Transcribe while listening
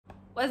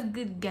What's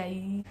good,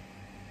 guys?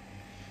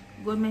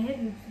 God, my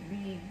head looks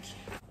big.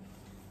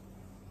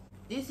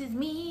 This is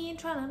me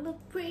trying to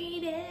look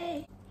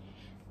pretty.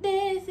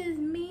 This is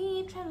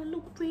me trying to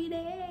look pretty.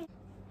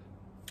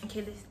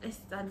 Okay, let's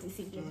start this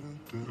again.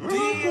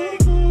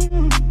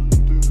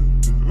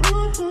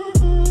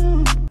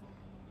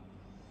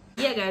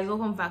 Yeah, guys,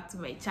 welcome back to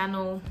my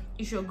channel.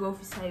 It's your girl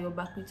Fisayo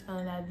back with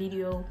another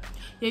video.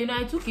 Yeah, you know,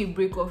 I took a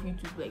break off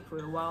YouTube like for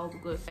a while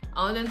because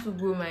I wanted to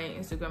grow my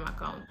Instagram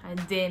account, and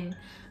then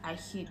I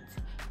hit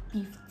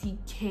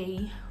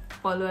 50k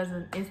followers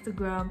on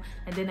Instagram,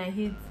 and then I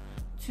hit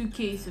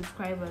 2k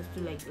subscribers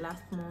to like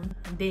last month,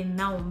 and then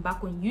now I'm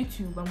back on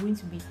YouTube. I'm going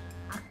to be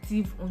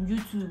active on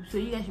YouTube, so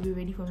you guys should be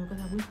ready for me because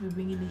I'm going to be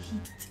bringing the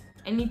heat.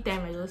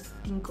 Anytime I just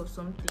think of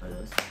something, I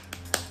just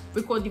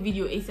record the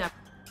video ASAP,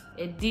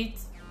 edit.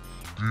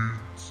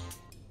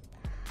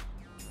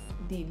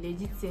 They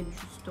legit said we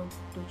should stop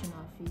touching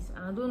our face,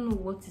 and I don't know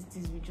what it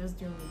is. We just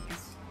doing like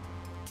this.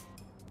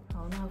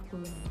 I'll not have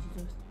color,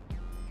 Jesus.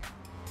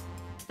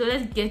 So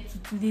let's get to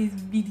today's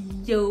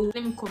video.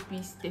 Let me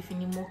copy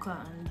Stephanie Moka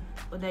and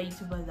other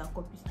YouTubers that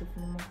copy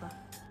Stephanie Moka.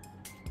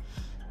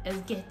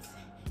 Let's get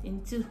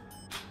into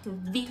the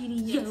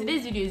video.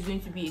 Today's video is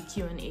going to be a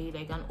Q&A,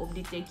 like an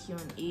updated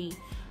Q&A.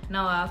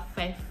 Now I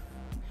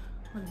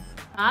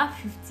have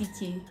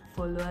 50k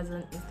followers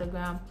on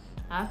Instagram.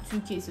 I have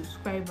 2k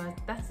subscribers.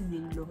 That is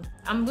a lot.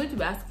 I'm going to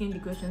be asking the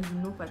questions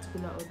in no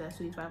particular order,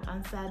 so if I've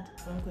answered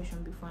one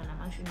question before and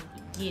I'm answering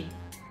it again,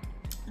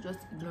 just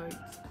ignore it.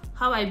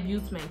 How I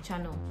built my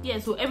channel. Yeah,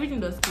 so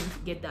everything does came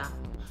together.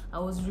 I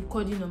was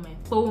recording on my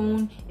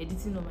phone,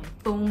 editing on my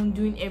phone,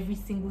 doing every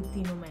single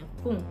thing on my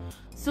phone.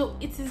 So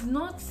it is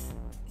not,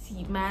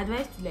 see, my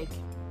advice to like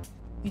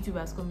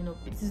YouTubers coming up,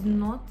 it is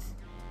not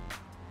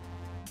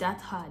that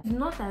hard. It's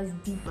not as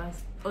deep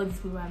as all these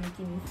people are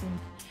making it seem.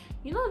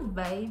 You know,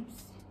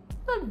 vibes.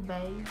 Not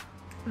vibes.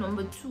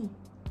 Number 2,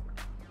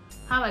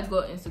 how I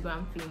got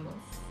Instagram famous.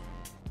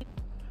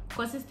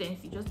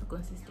 Consistency. Just be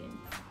consistent.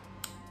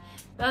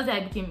 That's how I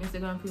became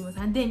Instagram famous,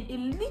 and then a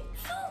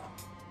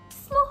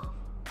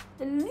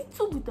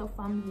little bit of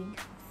family.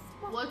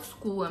 What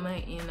school am I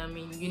in? I'm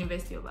in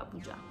University of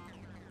Abuja.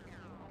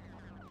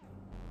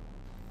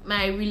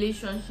 My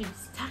relationship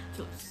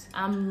status.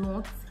 I'm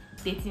not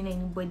dating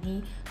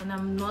anybody, and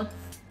I'm not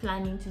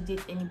planning to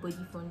date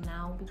anybody for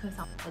now because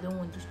I don't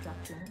want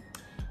distraction.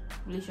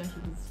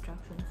 Relationship is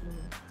distraction to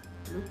me,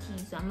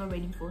 low-key, so I'm not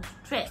ready for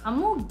stress. I'm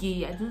not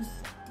gay, I just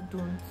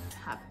don't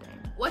have time.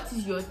 What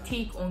is your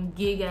take on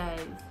gay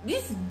guys?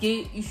 This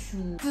gay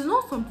issue, it's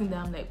not something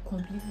that I'm like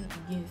completely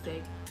against.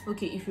 Like,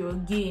 okay, if you're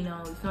gay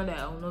now, it's not that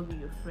I will not be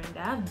your friend.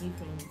 I have gay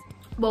friends,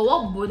 but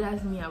what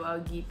bothers me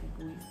about gay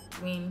people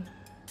is when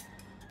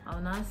I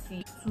will not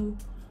see 2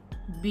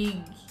 big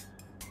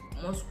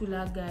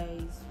muscular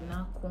guys will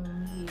now come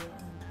here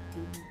and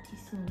they'll be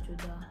kissing each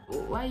other.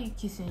 Oh, why are you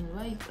kissing?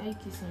 Why are you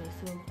kissing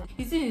yourself?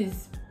 Kissing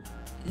is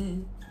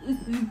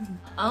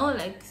I don't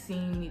like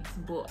seeing it,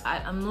 but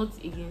I'm not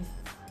against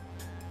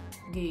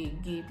gay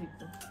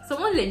people.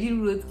 Someone legit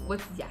wrote what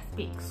is your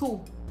spec.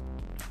 So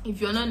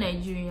if you're not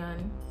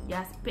Nigerian,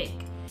 your spec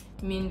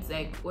means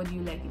like what do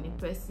you like in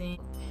a person.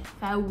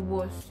 If I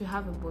was to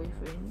have a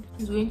boyfriend,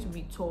 he's going to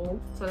be tall,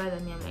 taller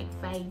than me. I'm like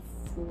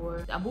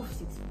 5'4", above 6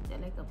 feet. I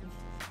like above 6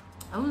 feet.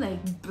 I don't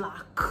like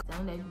black. I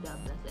don't like people that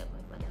are black like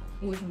my father.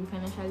 We should be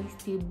financially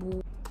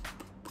stable.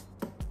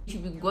 We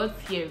should be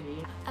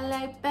God-fearing. I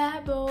like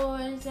bad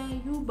boys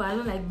and you, but I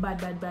don't like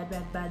bad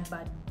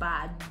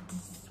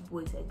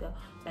boys like that.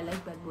 I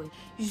like bad boys.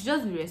 You should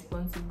just be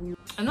responsible.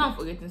 I know I'm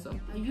forgetting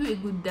something. Are you a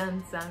good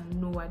dancer?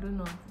 No, I don't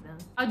know how to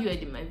dance. How do you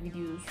edit my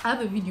videos? I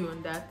have a video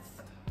on that.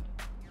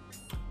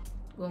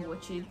 Go and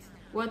watch it.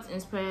 What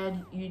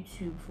inspired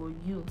YouTube for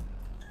you?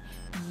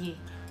 Yeah.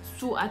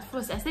 So at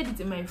first I said it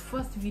in my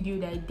first video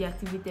that I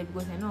deactivated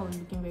because I know I was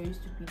looking very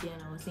stupid there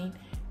and I was saying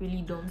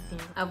really dumb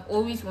things. I've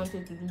always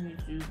wanted to do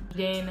YouTube.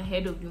 Then I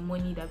heard of the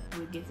money that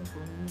people were getting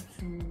from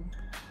YouTube,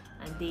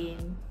 and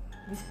then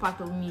this part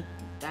of me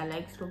that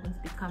likes talking to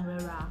the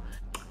camera,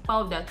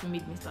 part of that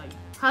made me start.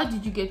 How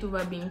did you get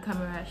over being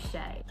camera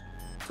shy?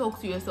 Talk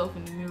to yourself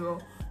in the mirror,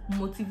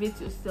 motivate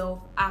yourself,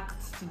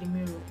 act to the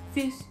mirror,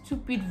 say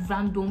stupid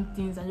random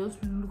things and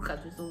just look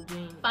at yourself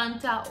doing it.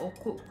 Fanta or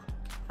Coke?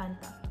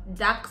 Fanta.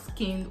 Dark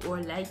skinned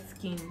or light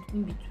skinned,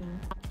 in between.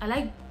 I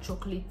like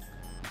chocolate.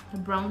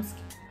 Brown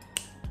skin.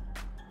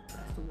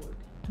 That's the word.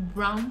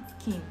 Brown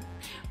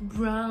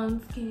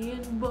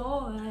skin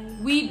boy.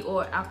 Weed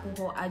or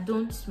alcohol? I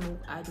don't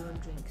smoke, I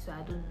don't drink, so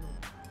I don't know.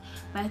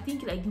 But I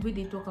think like the way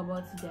they talk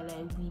about it, they're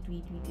like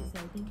weed. So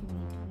I think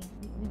weed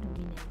would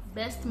be nice.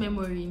 Best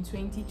memory in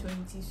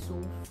 2020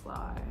 so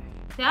far.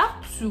 They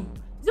have 2.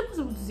 Is it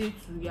possible to say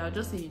 2? Yeah, I'll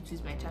just say it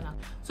is my channel.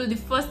 So the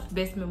first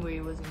best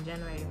memory was in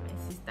January with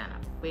my sister and her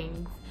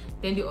friends.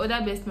 Then the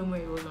other best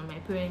memory was on my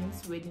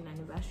parents' wedding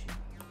anniversary.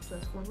 So it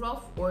was fun.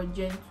 Rough or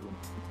gentle?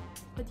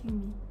 What do you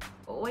mean?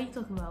 What are you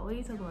talking about? What are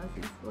you talking about,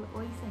 sis? What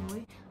are you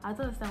saying? I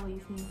don't understand what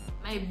you're saying.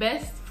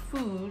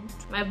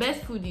 My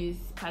best food is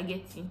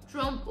spaghetti.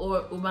 Trump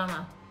or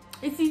Obama?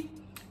 You see,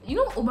 You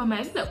know, Obama,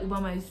 I feel like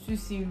Obama is too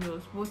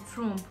serious, but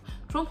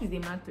Trump is a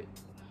mad person.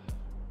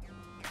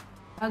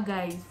 That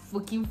guy is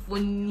fucking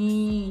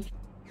funny.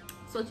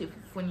 Such a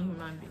funny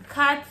human being.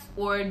 Cats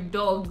or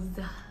dogs?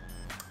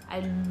 I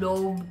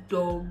love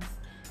dogs.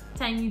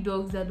 Tiny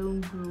dogs that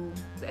don't grow.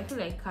 So I feel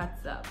like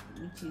cats are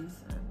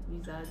witches and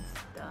wizards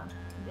that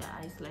their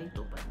eyes light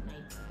up at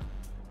night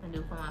and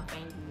they'll come and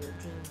find you your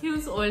dream.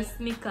 Heels or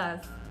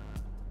sneakers?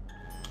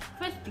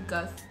 First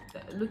sneakers.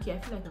 Look here, I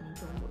feel like I'm a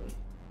tomboy.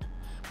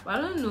 But I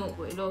don't know,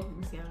 but a lot of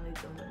people say I'm like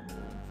a tomboy.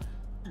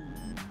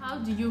 How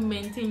do you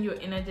maintain your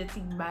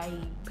energetic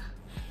vibe?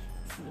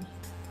 See,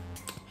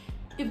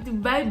 if the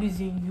vibe is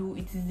in you,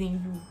 it is in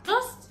you.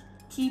 Just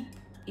keep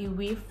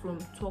away from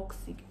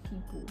toxic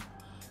people.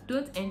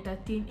 Don't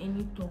entertain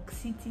any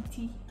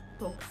toxicity.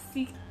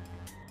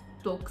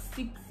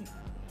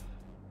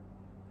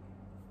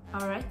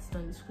 I'll write it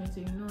on the screen so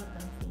you know what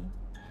I'm saying.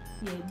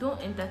 Yeah, don't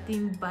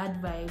entertain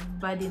bad vibes,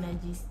 bad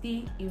energy.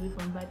 Stay away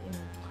from bad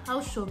energy.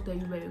 How shocked are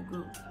you by your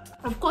growth?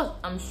 Of course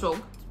I'm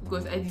shocked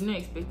because I did not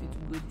expect it to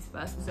go this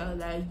fast. So I was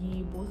like,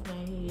 yeah, both my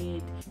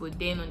head. But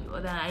then on the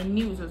other hand, I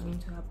knew it was going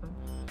to happen.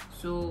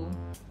 So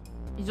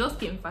it just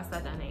came faster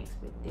than I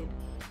expected.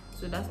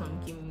 So that's what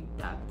making me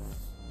that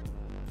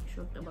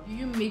shocked about. Do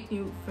you make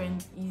new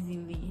friends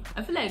easily?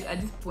 I feel like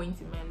at this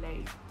point in my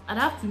life, I'd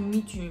have to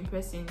meet you in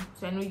person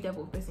so I know the type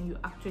of person you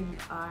actually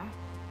are.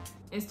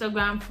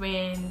 Instagram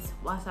friends,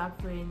 WhatsApp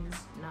friends,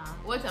 nah.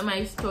 What am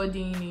I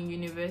studying in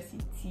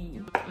university?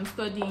 I'm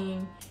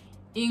studying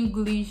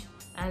English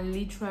and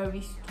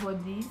literary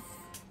studies.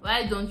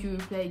 Why don't you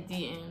reply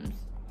DMs?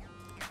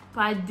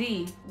 Per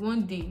day,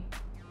 one day,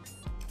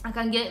 I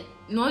can get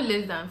no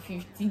less than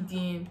 50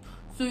 DMs.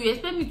 So you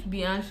expect me to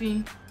be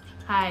answering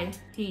hi,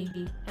 hey,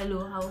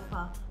 hello, how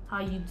far, how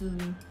you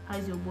doing,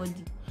 how's your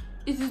body?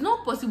 It is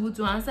not possible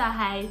to answer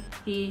hi,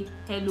 hey,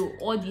 hello,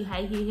 or the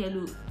hi, hey,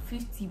 hello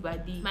 50 per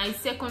day. My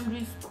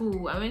secondary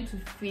school, I went to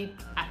Faith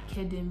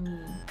Academy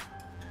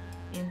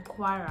in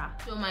Kwara.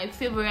 So my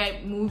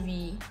favorite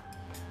movie,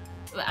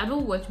 I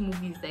don't watch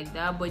movies like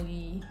that, but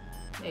the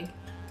like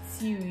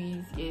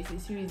series, yes, a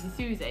series, the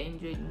series I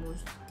enjoyed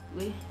most.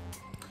 Wait,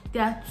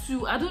 there are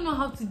two. I don't know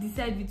how to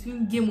decide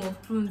between Game of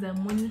Thrones and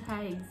Money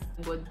Heist,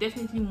 but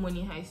definitely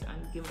Money Heist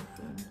and Game of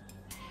Thrones,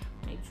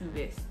 my two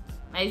best.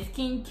 My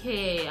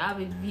skincare, I have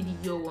a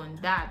video on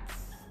that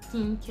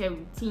skincare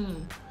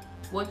routine.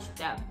 Watch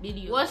that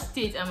video. What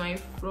state am I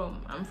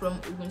from? I'm from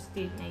Ogun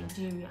State,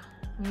 Nigeria.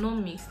 Not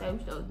mixed. I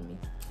wish I was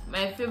mixed.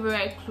 My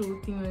favorite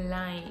clothing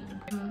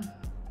line.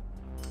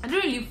 I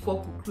don't really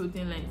fuck with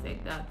clothing lines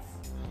like that.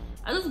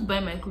 I just buy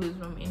my clothes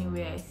from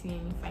anywhere I see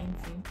any fine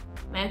thing.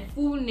 My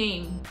full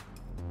name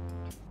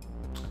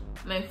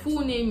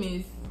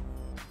is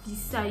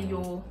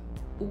Fisayo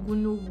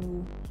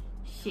Ogunowo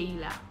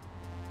Sheila,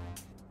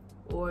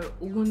 or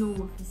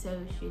Ogunowo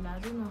Fisayo Sheila. I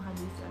don't know how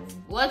this is.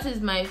 What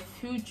is my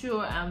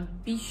future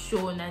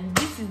ambition? And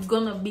this is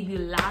gonna be the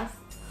last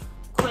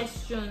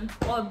question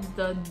of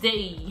the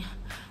day.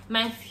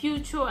 My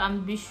future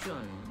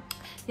ambition.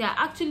 Yeah,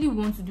 I actually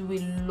want to do a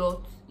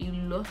lot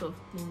of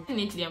things.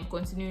 Definitely, I'm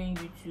continuing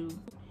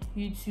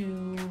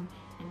YouTube,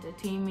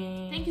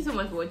 entertainment. Thank you so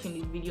much for watching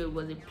this video. It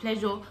was a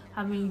pleasure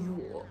having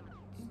you.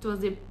 It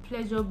was a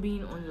pleasure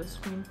being on your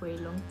screen for a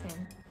long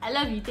time. I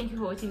love you. Thank you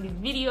for watching this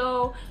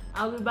video.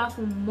 I'll be back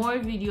with more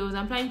videos.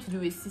 I'm planning to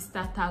do a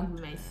sister tag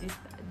with my sister.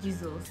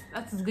 Jesus,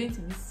 that is going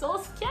to be so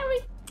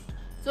scary.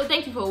 So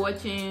thank you for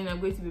watching. I'm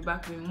going to be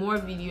back with more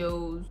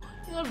videos.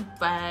 You know,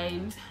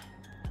 vibes.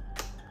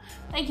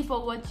 Thank you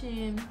for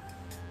watching.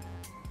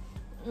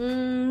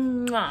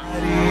 Mwah.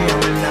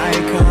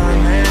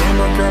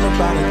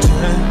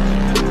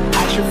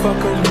 I should fuck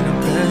her in the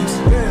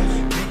Benz.